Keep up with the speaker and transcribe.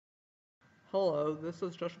Hello, this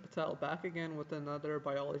is Joshua Patel back again with another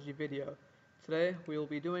biology video. Today we will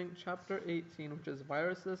be doing chapter 18, which is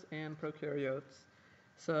viruses and prokaryotes.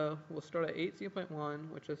 So we'll start at 18.1,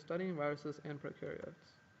 which is studying viruses and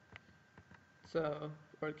prokaryotes. So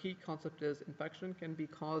our key concept is infection can be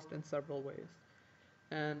caused in several ways.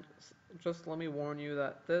 And just let me warn you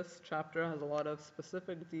that this chapter has a lot of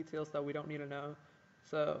specific details that we don't need to know.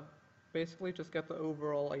 So basically just get the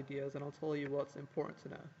overall ideas and I'll tell you what's important to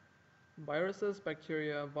know. Viruses,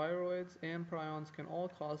 bacteria, viroids, and prions can all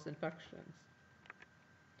cause infections.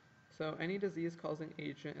 So any disease-causing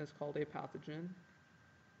agent is called a pathogen.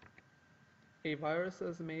 A virus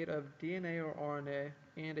is made of DNA or RNA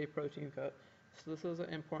and a protein coat. So this is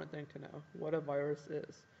an important thing to know, what a virus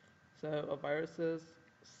is. So a virus is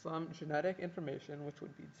some genetic information, which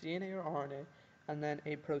would be DNA or RNA, and then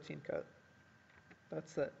a protein coat.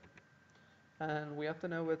 That's it. And we have to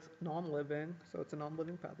know it's non-living, so it's a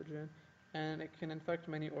non-living pathogen, and it can infect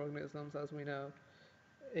many organisms, as we know.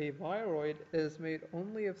 A viroid is made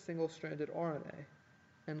only of single-stranded RNA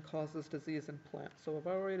and causes disease in plants. So a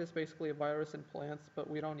viroid is basically a virus in plants, but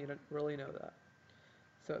we don't need to really know that.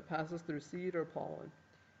 So it passes through seed or pollen.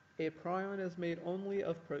 A prion is made only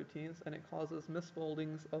of proteins, and it causes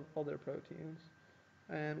misfoldings of other proteins.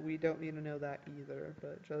 And we don't need to know that either,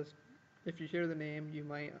 but just if you hear the name, you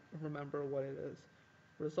might remember what it is.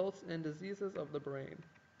 Results in diseases of the brain.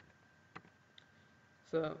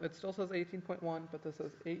 So it still says 18.1, but this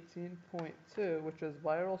is 18.2, which is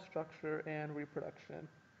viral structure and reproduction.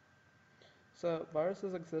 So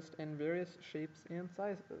viruses exist in various shapes and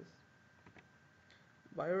sizes.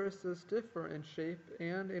 Viruses differ in shape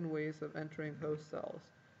and in ways of entering host cells.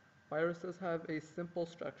 Viruses have a simple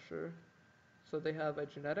structure, so they have a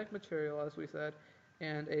genetic material, as we said,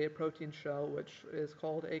 and a protein shell, which is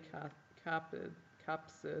called a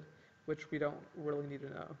capsid, which we don't really need to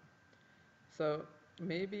know. So there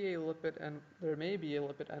may be a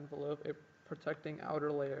lipid envelope, a protecting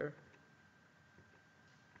outer layer.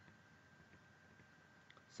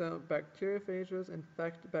 So bacteriophages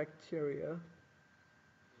infect bacteria.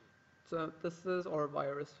 So this is our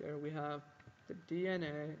virus here. We have the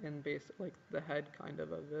DNA and like the head kind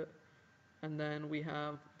of it. And then we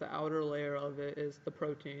have the outer layer of it is the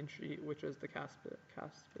protein sheet, which is the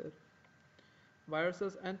capsid.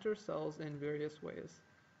 Viruses enter cells in various ways.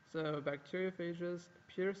 So bacteriophages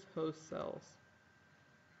pierce host cells.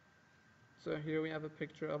 So here we have a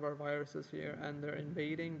picture of our viruses here, and they're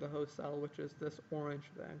invading the host cell, which is this orange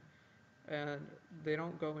thing. And they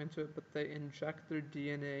don't go into it, but they inject their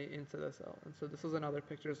DNA into the cell. And so this is another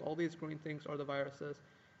picture. So all these green things are the viruses,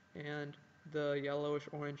 and the yellowish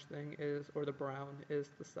orange thing is, or the brown, is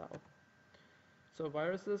the cell. So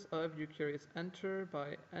viruses of eukaryotes enter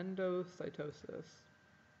by endocytosis.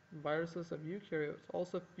 Viruses of eukaryotes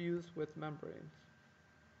also fuse with membranes.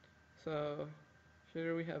 So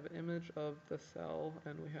here we have an image of the cell,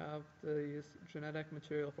 and we have these genetic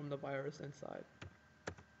material from the virus inside.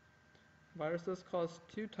 Viruses cause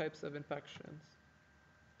two types of infections.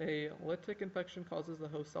 A lytic infection causes the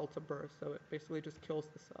host cell to burst, so it basically just kills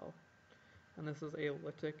the cell. And this is a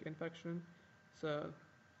lytic infection. So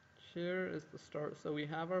here is the start. So we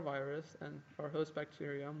have our virus and our host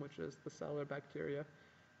bacterium, which is the cell or bacteria.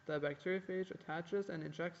 The bacteriophage attaches and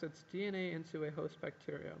injects its DNA into a host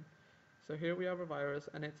bacterium. So here we have a virus,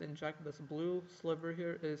 and it's injected. This blue sliver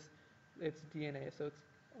here is its DNA,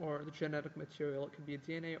 or the genetic material. It could be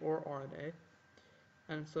DNA or RNA.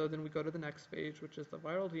 And so then we go to the next phase, which is the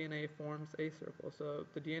viral DNA forms a circle. So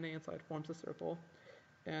the DNA inside forms a circle,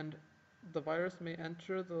 and the virus may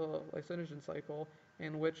enter the lysogen cycle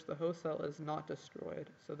in which the host cell is not destroyed.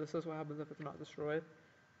 So this is what happens if it's not destroyed.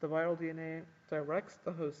 The viral DNA directs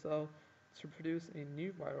the host cell to produce a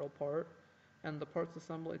new viral part, and the parts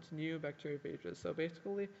assemble into new bacteriophages. So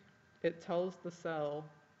basically, it tells the cell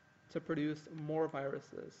to produce more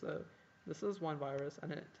viruses. So this is one virus,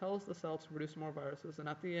 and it tells the cell to produce more viruses, and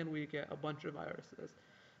at the end we get a bunch of viruses.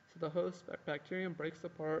 So the host bacterium breaks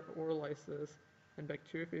apart or lyses, and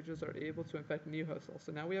bacteriophages are able to infect new host cells.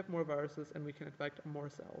 So now we have more viruses, and we can infect more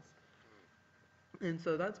cells. And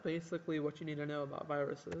so that's basically what you need to know about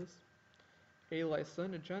viruses. A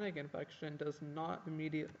lysogenic infection does no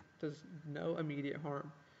immediate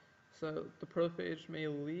harm. So the prophage may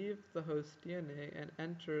leave the host DNA and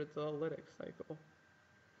enter the lytic cycle.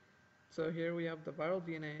 So here we have the viral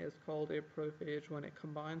DNA is called a prophage when it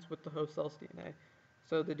combines with the host cell's DNA.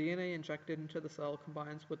 So the DNA injected into the cell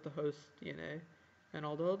combines with the host DNA. And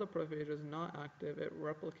although the prophage is not active, it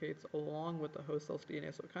replicates along with the host cell's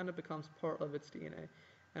DNA. So it kind of becomes part of its DNA.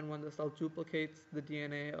 And when the cell duplicates, the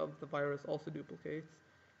DNA of the virus also duplicates.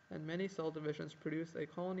 and many cell divisions produce a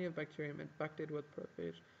colony of bacterium infected with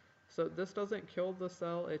prophage. So this doesn't kill the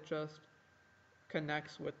cell, it just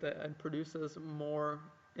connects with it and produces more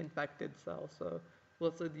infected cells. So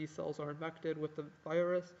let's say these cells are infected with the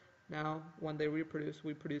virus. Now, when they reproduce,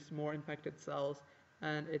 we produce more infected cells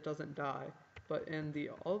and it doesn't die. But in the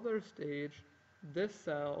other stage, this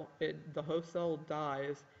cell, the host cell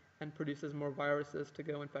dies and produces more viruses to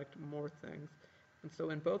go infect more things. And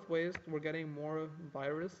so in both ways, we're getting more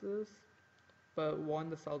viruses, but one,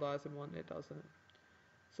 the cell dies, and one, it doesn't.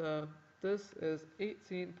 So this is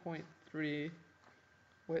 18.3,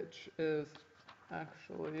 which is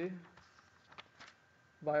actually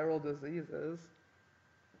viral diseases.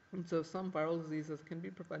 And so some viral diseases can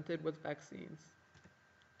be prevented with vaccines.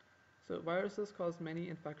 So viruses cause many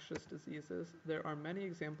infectious diseases. There are many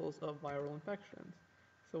examples of viral infections.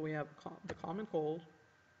 So we have the common cold,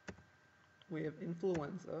 we have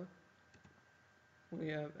influenza, we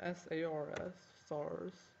have SARS,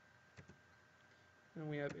 SARS, and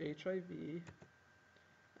we have HIV,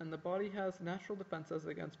 and the body has natural defenses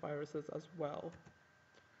against viruses as well.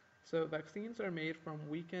 So vaccines are made from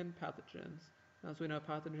weakened pathogens. As we know,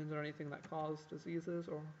 pathogens are anything that cause diseases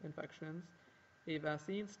or infections. A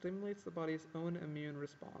vaccine stimulates the body's own immune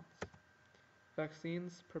response.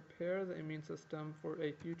 Vaccines prepare the immune system for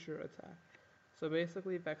a future attack. So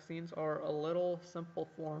basically, vaccines are a little simple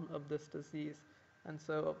form of this disease. And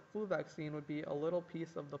so a flu vaccine would be a little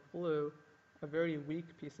piece of the flu, a very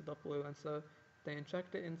weak piece of the flu. And so they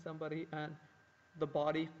inject it in somebody and the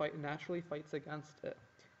body naturally fights against it.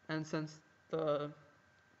 And since the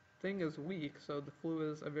thing is weak, so the flu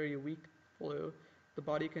is a very weak flu, the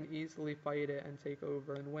body can easily fight it and take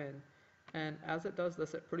over and win. And as it does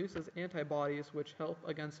this, it produces antibodies which help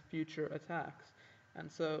against future attacks. And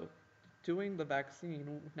so doing the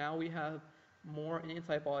vaccine, now we have more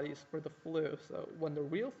antibodies for the flu. So when the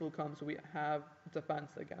real flu comes, we have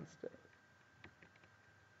defense against it.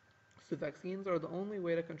 So vaccines are the only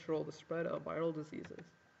way to control the spread of viral diseases.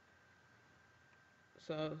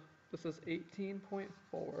 So this is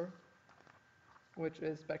 18.4, which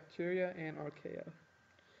is bacteria and archaea.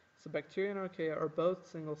 So bacteria and archaea are both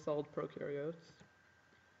single-celled prokaryotes.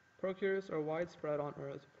 Prokaryotes are widespread on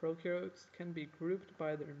Earth. Prokaryotes can be grouped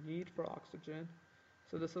by their need for oxygen.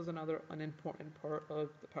 So this is another unimportant part of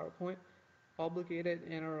the PowerPoint. Obligated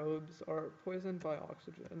anaerobes are poisoned by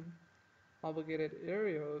oxygen. Obligated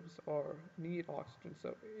aerobes need oxygen.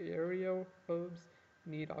 So aerobes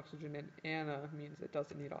need oxygen, and ana means it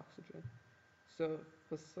doesn't need oxygen. So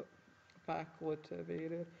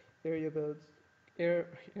facultative aerobes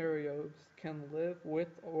can live with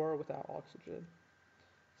or without oxygen.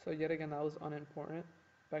 So yet again, that was unimportant.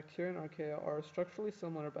 Bacteria and archaea are structurally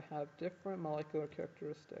similar but have different molecular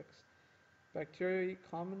characteristics. Bacteria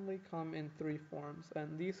commonly come in three forms,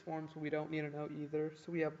 and these forms we don't need to know either.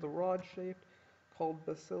 So we have the rod-shaped, called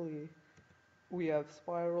bacilli. We have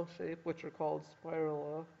spiral shape, which are called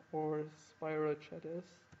spirula or spirochetes.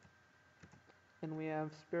 And we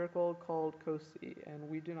have spherical, called coci, and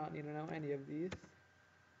we do not need to know any of these.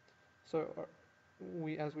 So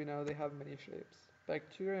as we know, they have many shapes.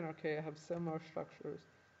 Bacteria and archaea have similar structures.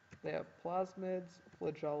 They have plasmids,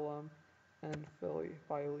 flagellum, and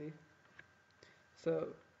phyli. So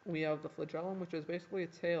we have the flagellum, which is basically a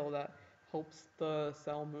tail that helps the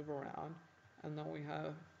cell move around. And then we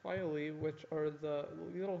have phyli, which are the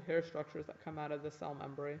little hair structures that come out of the cell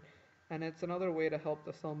membrane. And it's another way to help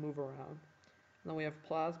the cell move around. And then we have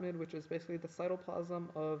plasmid, which is basically the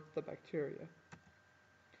cytoplasm of the bacteria.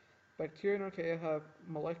 Bacteria and archaea have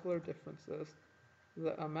molecular differences.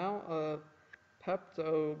 The amount of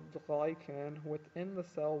peptoglycan within the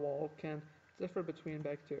cell wall can differ between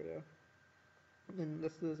bacteria. And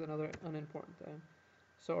this is another unimportant thing.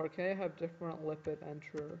 So archaea have different lipid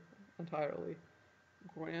entirely.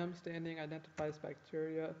 Gram staining identifies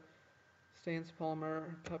bacteria. Stains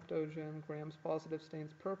polymer peptogen. Grams positive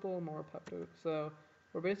stains purple, more pepto. So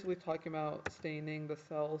we're basically talking about staining the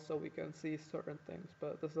cells so we can see certain things,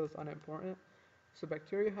 but this is unimportant. So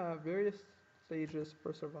bacteria have various strategies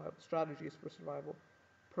for survival.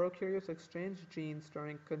 Prokaryotes exchange genes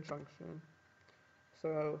during conjunction.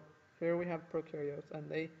 So here we have prokaryotes, and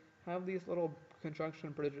they have these little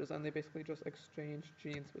conjunction bridges, and they basically just exchange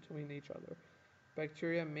genes between each other.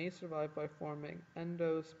 Bacteria may survive by forming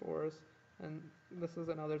endospores, and this is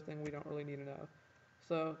another thing we don't really need to know.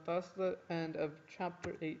 So that's the end of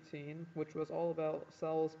chapter 18, which was all about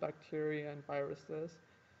cells, bacteria, and viruses.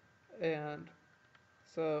 And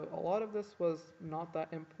so a lot of this was not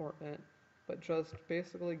that important, but just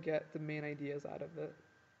basically get the main ideas out of it.